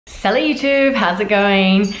Sally YouTube, how's it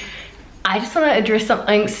going? I just want to address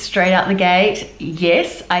something straight out the gate.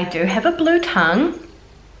 Yes, I do have a blue tongue.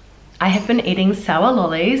 I have been eating sour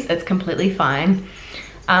lollies. It's completely fine.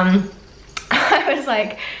 I was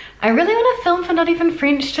like, I really want to film for Not Even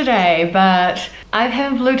French today, but I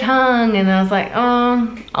have a blue tongue, and I was like,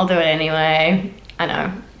 oh, I'll do it anyway. I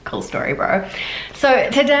know, cool story, bro.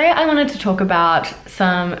 So today I wanted to talk about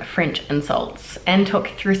some French insults and talk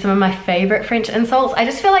through some of my favorite French insults. I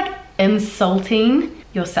just feel like insulting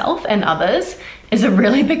yourself and others is a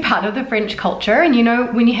really big part of the French culture. And you know,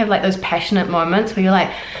 when you have like those passionate moments where you're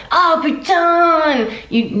like, oh putain,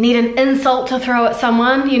 you need an insult to throw at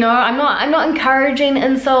someone, you know, I'm not encouraging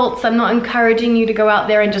insults. I'm not encouraging you to go out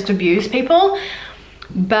there and just abuse people.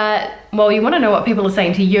 But, well, you want to know what people are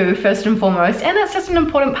saying to you first and foremost, and that's just an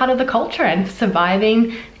important part of the culture and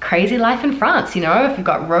surviving crazy life in France. You know, if you've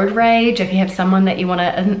got road rage, if you have someone that you want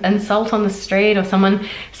to insult on the street, or someone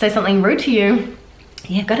say something rude to you,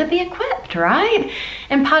 you've got to be equipped, right?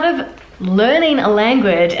 And part of learning a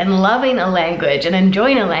language and loving a language and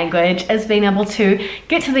enjoying a language is being able to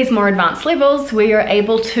get to these more advanced levels where you're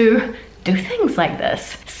able to do things like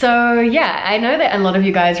this. So yeah, I know that a lot of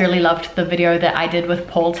you guys really loved the video that I did with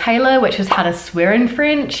Paul Taylor, which was how to swear in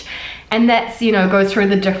French. And that's, you know, goes through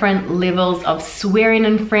the different levels of swearing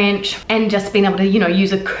in French and just being able to, you know,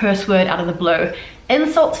 use a curse word out of the blue.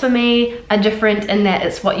 Insults for me are different in that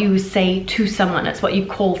it's what you say to someone, it's what you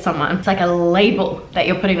call someone. It's like a label that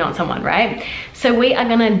you're putting on someone, right? So we are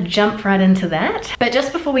gonna jump right into that. But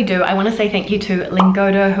just before we do, I wanna say thank you to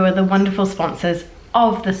Lingoda, who are the wonderful sponsors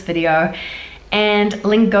of this video. And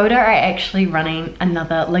Lingoda are actually running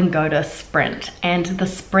another Lingoda sprint. And the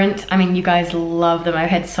sprint, I mean, you guys love them. I've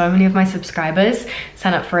had so many of my subscribers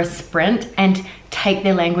sign up for a sprint and take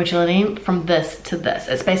their language learning from this to this.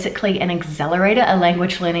 It's basically an accelerator, a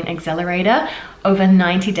language learning accelerator over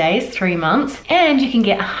 90 days, 3 months, and you can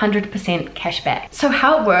get 100% cash back. So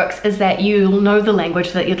how it works is that you'll know the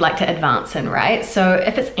language that you'd like to advance in, right? So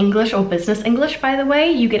if it's English or business English, by the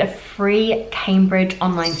way, you get a free Cambridge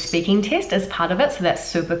online speaking test as part of it, so that's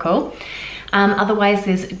super cool. Otherwise,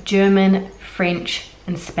 there's German, French,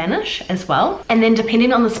 and Spanish as well. And then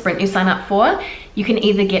depending on the sprint you sign up for, you can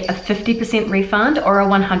either get a 50% refund or a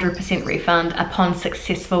 100% refund upon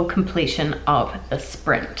successful completion of the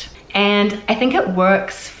sprint. And I think it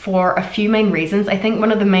works for a few main reasons. I think one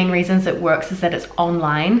of the main reasons it works is that it's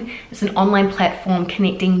online. It's an online platform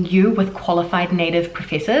connecting you with qualified native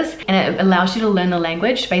professors, and it allows you to learn the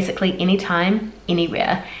language basically anytime,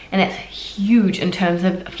 anywhere. And that's huge in terms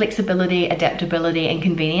of flexibility, adaptability, and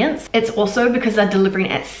convenience. It's also because they're delivering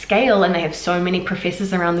at scale and they have so many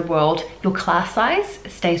professors around the world, your class size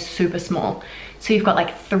stays super small. So you've got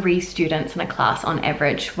like 3 students in a class on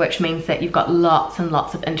average, which means that you've got lots and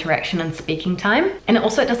lots of interaction and speaking time. And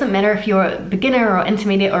also it doesn't matter if you're a beginner or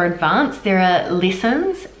intermediate or advanced, there are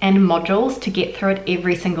lessons and modules to get through at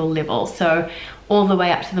every single level. So all the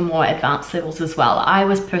way up to the more advanced levels as well. I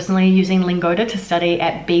was personally using Lingoda to study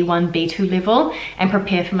at B1, B2 level and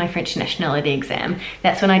prepare for my French nationality exam.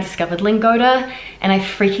 That's when I discovered Lingoda and I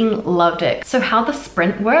freaking loved it. So how the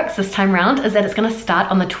sprint works this time around is that it's gonna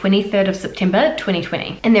start on the 23rd of September,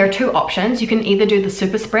 2020. And there are 2 options. You can either do the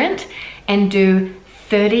super sprint and do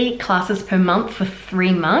 30 classes per month for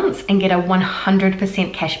 3 months and get a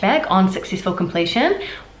 100% cashback on successful completion,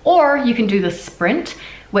 or you can do the sprint,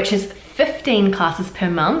 which is 15 classes per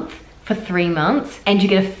month for 3 months and you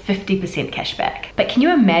get a 50% cash back. But can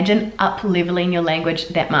you imagine up leveling your language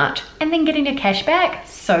that much and then getting your cash back?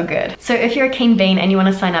 So good. So if you're a keen bean and you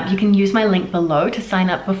want to sign up, you can use my link below to sign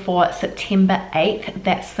up before September 8th.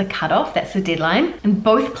 That's the cutoff, that's the deadline. And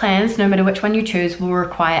both plans, no matter which one you choose, will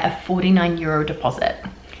require a 49 euro deposit.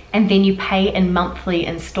 And then you pay in monthly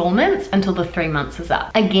installments until the 3 months is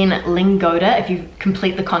up. Again, Lingoda, if you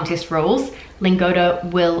complete the contest rules, Lingoda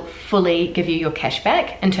will fully give you your cash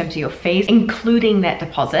back in terms of your fees, including that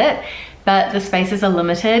deposit. But the spaces are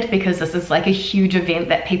limited because this is like a huge event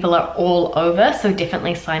that people are all over. So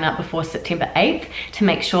definitely sign up before September 8th to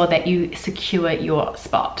make sure that you secure your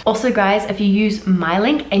spot. Also guys, if you use my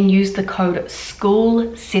link and use the code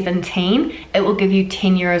SCHOOL17, it will give you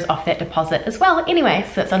 10 euros off that deposit as well. Anyway,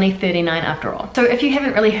 so it's only 39 after all. So if you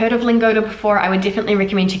haven't really heard of Lingoda before, I would definitely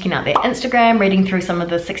recommend checking out their Instagram, reading through some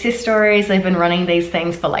of the success stories. They've been running these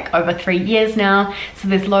things for like over 3 years now. So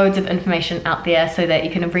there's loads of information out there so that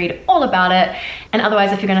you can read all about it. And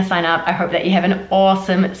otherwise, if you're gonna sign up, I hope that you have an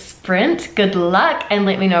awesome sprint. Good luck and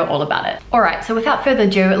let me know all about it. All right, so without further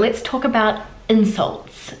ado, let's talk about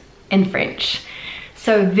insults in French.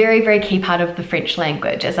 So very, very key part of the French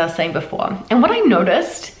language, as I was saying before. And what I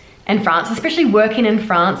noticed in France, especially working in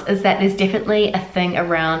France, is that there's definitely a thing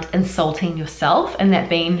around insulting yourself and that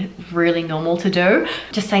being really normal to do.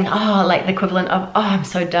 Just saying, oh, like the equivalent of, oh, I'm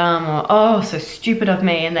so dumb, or oh, so stupid of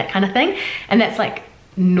me, and that kind of thing. And that's like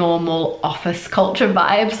normal office culture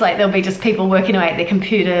vibes. Like there'll be just people working away at their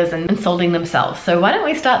computers and insulting themselves. So why don't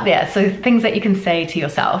we start there? So things that you can say to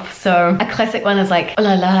yourself. So a classic one is like, oh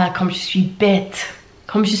là là, comme je suis bête,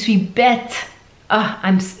 comme je suis bête. Ah,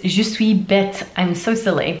 je suis bête, I'm so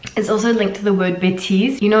silly. It's also linked to the word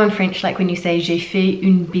bêtise. You know in French, like when you say j'ai fait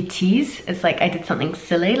une bêtise, it's like I did something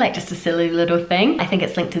silly, like just a silly little thing. I think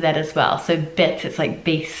it's linked to that as well. So bête, it's like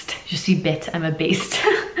beast. Je suis bête, I'm a beast.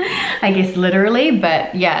 I guess literally,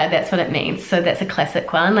 but yeah, that's what it means. So that's a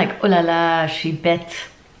classic one, like oh là là, je suis bête,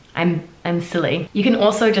 I'm silly. You can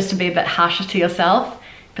also, just to be a bit harsher to yourself,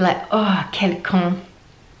 be like, oh, quel con.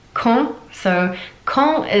 Con. So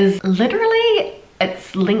con is literally,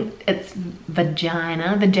 it's linked, it's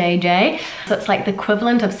vagina, the JJ. So it's like the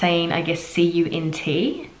equivalent of saying, I guess,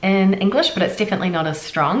 C-U-N-T in English, but it's definitely not as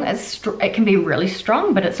strong. It can be really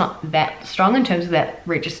strong, but it's not that strong in terms of that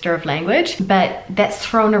register of language. But that's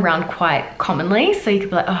thrown around quite commonly. So you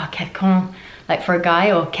could be like, oh, quel con, like for a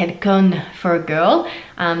guy, or quel con for a girl.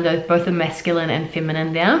 They're both are masculine and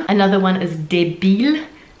feminine there. Another one is débile.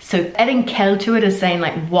 So adding quel to it is saying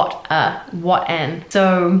like what an.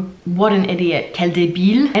 So what an idiot, quel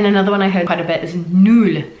débile. And another one I heard quite a bit is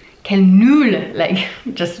nul, quel nul, like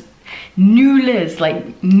just nul is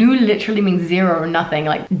like, nul literally means zero or nothing,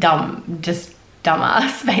 like dumb, just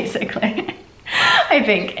dumbass basically. I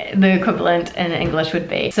think the equivalent in English would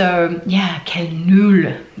be. So yeah, quel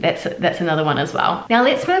nul, that's another one as well. Now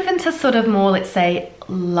let's move into sort of more, let's say,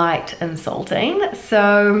 light insulting.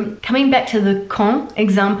 So coming back to the con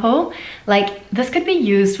example, like this could be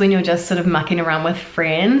used when you're just sort of mucking around with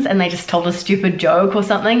friends and they just told a stupid joke or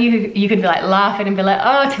something. You could be like laughing and be like,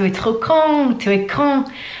 oh, tu es trop con, tu es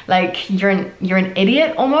con. Like you're an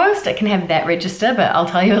idiot almost. It can have that register, but I'll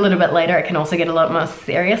tell you a little bit later, it can also get a lot more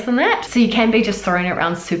serious than that. So you can be just throwing it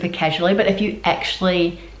around super casually, but if you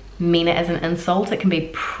actually mean it as an insult, it can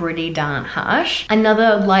be pretty darn harsh.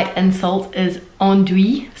 Another light insult is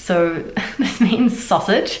enduit. So this means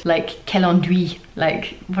sausage, like quel enduit,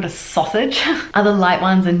 like what a sausage. Other light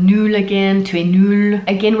ones are nul again, tu es nul.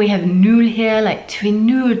 Again, we have nul here, like tu es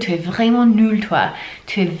nul, tu es vraiment nul toi,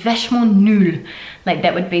 tu es vachement nul. Like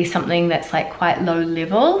that would be something that's like quite low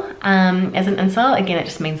level. As an insult, again, it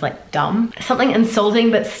just means like dumb. Something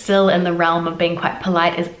insulting but still in the realm of being quite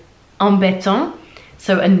polite is embêtant.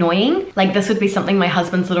 So annoying. Like this would be something my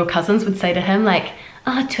husband's little cousins would say to him, like,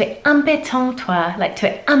 ah, oh, tu es embêtant toi, like tu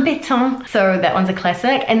es embêtant. So that one's a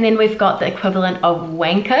classic. And then we've got the equivalent of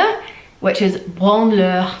wanker, which is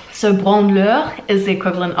branleur. So branleur is the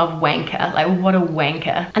equivalent of wanker, like what a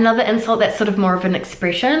wanker. Another insult that's sort of more of an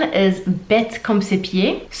expression is bête comme ses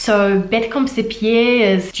pieds. So bête comme ses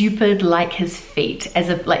pieds is stupid like his feet, as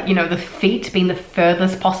if like, you know, the feet being the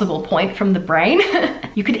furthest possible point from the brain.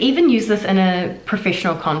 You could even use this in a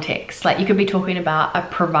professional context. Like you could be talking about a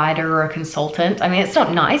provider or a consultant. I mean, it's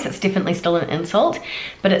not nice, it's definitely still an insult,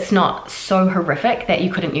 but it's not so horrific that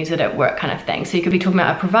you couldn't use it at work kind of thing. So you could be talking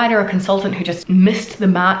about a provider or a consultant who just missed the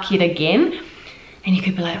mark yet again, and you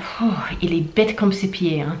could be like, oh, il est bête comme ses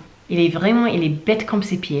pieds, hein. Il est bête comme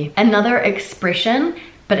ses pieds. Another expression,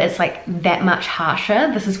 but it's like that much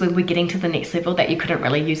harsher, this is where we're getting to the next level that you couldn't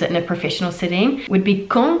really use it in a professional setting, would be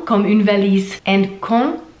con comme une valise. And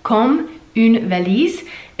con comme une valise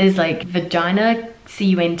is like vagina,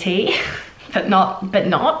 C-U-N-T,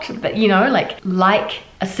 but you know, like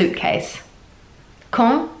a suitcase.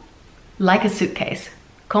 Con, like a suitcase.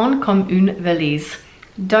 Con comme une valise.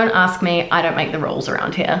 Don't ask me, I don't make the rules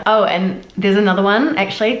around here. Oh, and there's another one,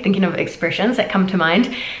 actually, thinking of expressions that come to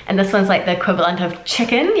mind. And this one's like the equivalent of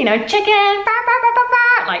chicken, you know, chicken,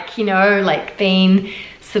 like, you know, like being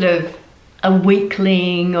sort of a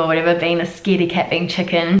weakling or whatever, being a scaredy cat, being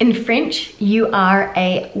chicken. In French, you are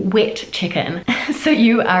a wet chicken. So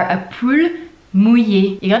you are a poule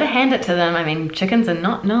mouillé. You gotta hand it to them. I mean, chickens are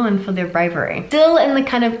not known for their bravery. Still in the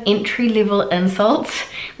kind of entry-level insults,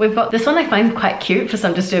 we've got this one I find quite cute for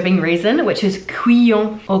some disturbing reason, which is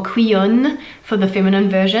couillon or couillonne for the feminine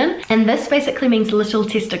version. And this basically means little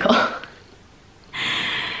testicle.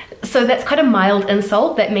 So that's quite a mild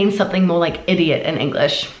insult that means something more like idiot in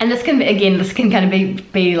English. And this can be, again, this can kind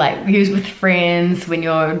of be like used with friends when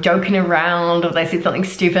you're joking around, or they said something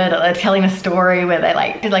stupid, or they're telling a story where they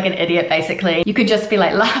like did like an idiot basically. You could just be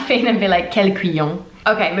like laughing and be like, quel couillon.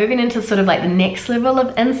 Okay, moving into sort of like the next level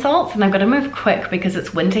of insults, and I've got to move quick because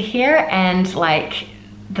it's winter here and like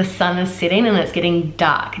the sun is setting and it's getting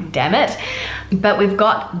dark, damn it. But we've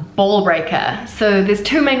got ball breaker. So there's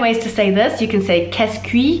two main ways to say this. You can say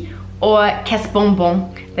casse-cuit or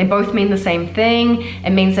casse-bonbon. They both mean the same thing.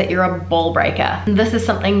 It means that you're a ball breaker. This is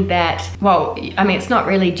something that, well, I mean, it's not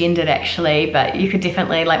really gendered actually, but you could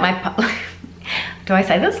definitely, like do I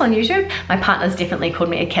say this on YouTube? My partner's definitely called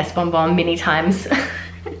me a casse-bonbon many times.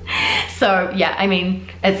 So yeah, I mean,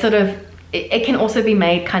 it's sort of, it can also be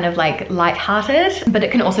made kind of like light-hearted, but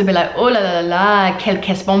it can also be like, oh la la la, quel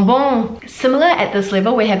casse-bonbon. Similar at this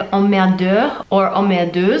level, we have emmerdeur or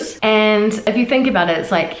emmerdeuse. And if you think about it,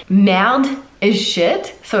 it's like merde is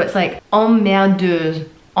shit. So it's like emmerdeuse,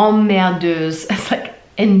 emmerdeuse. It's like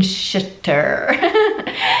in shitter.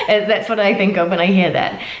 That's what I think of when I hear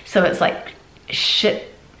that. So it's like shit.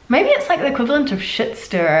 Maybe it's like the equivalent of shit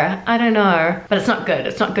stirrer. I don't know, but it's not good.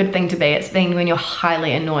 It's not a good thing to be. It's being when you're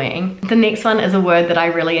highly annoying. The next one is a word that I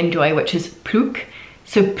really enjoy, which is plouk.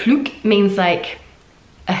 So plouk means like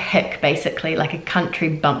a hick, basically, like a country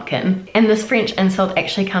bumpkin. And this French insult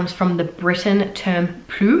actually comes from the Breton term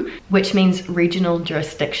plou, which means regional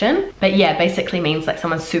jurisdiction. But yeah, basically means like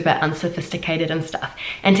someone's super unsophisticated and stuff.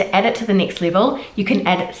 And to add it to the next level, you can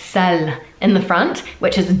add sale in the front,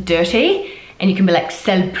 which is dirty. And you can be like,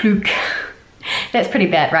 sale plouk. That's pretty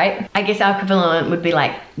bad, right? I guess our equivalent would be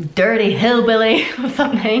like dirty hillbilly or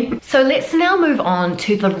something. So let's now move on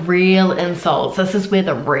to the real insults. This is where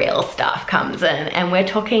the real stuff comes in. And we're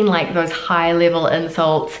talking like those high level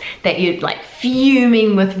insults that you're like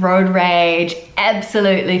fuming with road rage,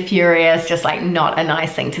 absolutely furious, just like not a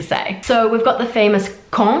nice thing to say. So we've got the famous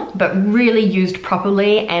con, but really used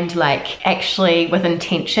properly and like actually with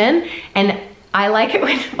intention. And I like it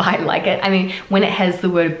when, I mean, when it has the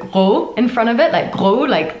word gros in front of it, like gros,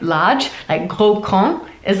 like large, like gros con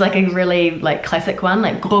is like a really like classic one,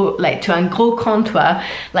 like gros, like tu as un gros con toi,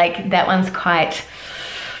 like that one's quite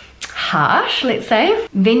harsh, let's say.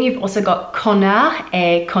 Then you've also got connard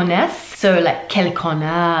et connasse, so like quel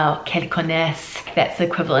connard, quelle connasse, that's the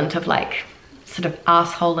equivalent of like sort of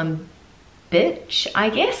asshole and bitch,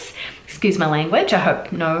 I guess. Excuse my language, I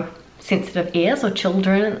hope no sensitive ears or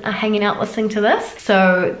children are hanging out listening to this.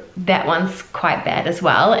 So that one's quite bad as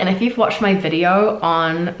well. And if you've watched my video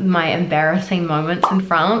on my embarrassing moments in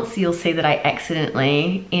France, you'll see that I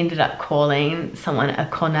accidentally ended up calling someone a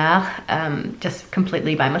connard just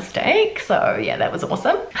completely by mistake. So yeah, that was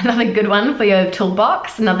awesome. Another good one for your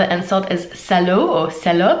toolbox, another insult is salaud or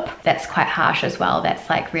salope. That's quite harsh as well. That's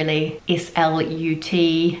like really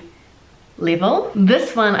S-L-U-T level.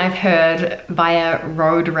 This one I've heard via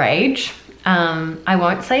road rage. I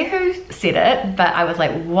won't say who said it, but I was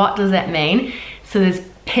like, what does that mean? So there's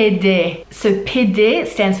pédé. So pédé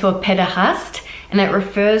stands for pédéraste, and it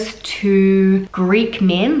refers to Greek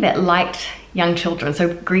men that liked young children.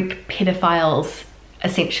 So Greek pedophiles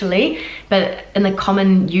essentially, but in the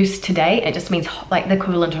common use today, it just means like the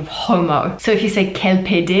equivalent of homo. So if you say quel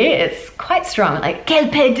pédé, it's quite strong, like quel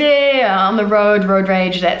pédé on the road, road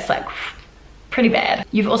rage, that's like pretty bad.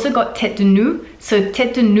 You've also got tête de nœud. So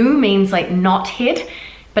tête de nœud means like knot head,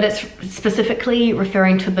 but it's specifically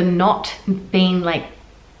referring to the knot being like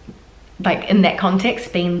in that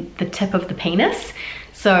context being the tip of the penis.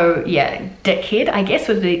 So yeah, dickhead I guess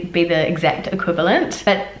would be the exact equivalent,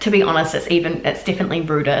 but to be honest, it's definitely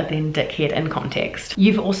ruder than dickhead in context.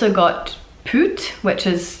 You've also got pute, which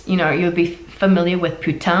is, you know, you'll be familiar with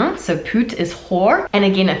putain. So pute is whore, and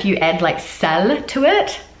again, if you add like sale to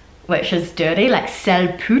it, which is dirty, like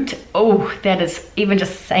sale pute, oh, that is, even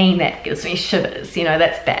just saying that gives me shivers, you know,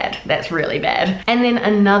 that's bad, that's really bad. And then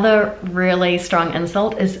another really strong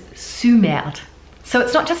insult is sous-merde. So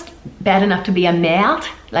it's not just bad enough to be a merde,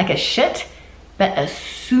 like a shit, but a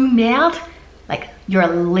sous-merde, like you're a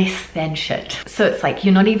less than shit. So it's like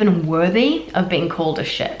you're not even worthy of being called a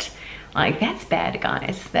shit. Like that's bad,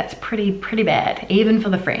 guys. That's pretty bad, even for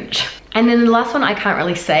the French. And then the last one I can't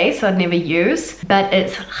really say, so I'd never use, but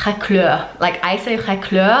it's racleur. Like I say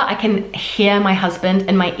racleur, I can hear my husband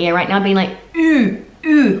in my ear right now being like,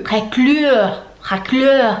 racleur,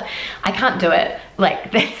 racleur. I can't do it.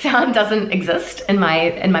 Like that sound doesn't exist in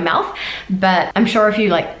my mouth, but I'm sure if you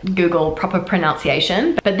like Google proper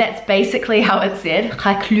pronunciation, but that's basically how it's said.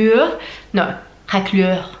 Racleur, no,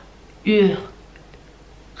 racleur,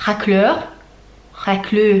 racleur,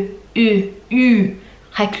 racleur,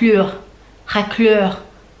 racleur, racleur,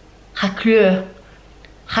 racleur,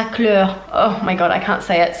 racleur. Oh my god, I can't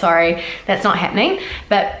say it, sorry, that's not happening.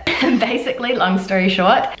 But basically, long story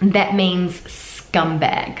short, that means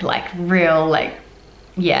scumbag, like real, like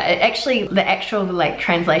yeah, it actually, the actual like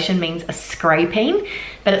translation means a scraping,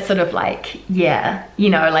 but it's sort of like, yeah, you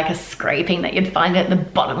know, like a scraping that you'd find at the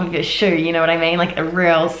bottom of your shoe, you know what I mean? Like a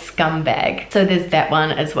real scumbag. So there's that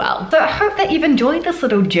one as well. So I hope that you've enjoyed this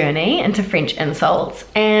little journey into French insults.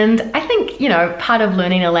 And I think, you know, part of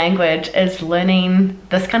learning a language is learning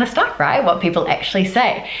this kind of stuff, right? What people actually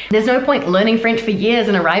say. There's no point learning French for years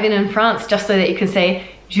and arriving in France just so that you can say,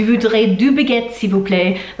 "Je voudrais deux baguettes, s'il vous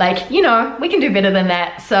plaît." Like, you know, we can do better than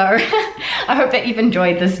that. So I hope that you've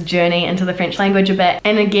enjoyed this journey into the French language a bit.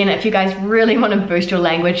 And again, if you guys really want to boost your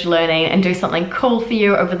language learning and do something cool for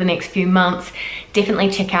you over the next few months, definitely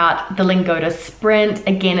check out the Lingoda Sprint.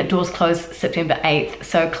 Again, doors close September 8th.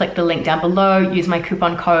 So click the link down below, use my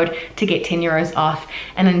coupon code to get 10 euros off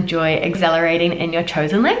and enjoy accelerating in your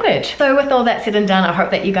chosen language. So with all that said and done, I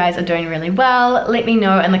hope that you guys are doing really well. Let me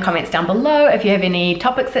know in the comments down below if you have any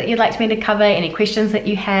topics that you'd like me to cover, any questions that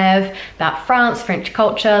you have about France, French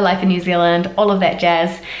culture, life in New Zealand, all of that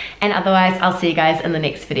jazz. And otherwise, I'll see you guys in the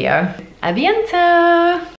next video. A bientôt!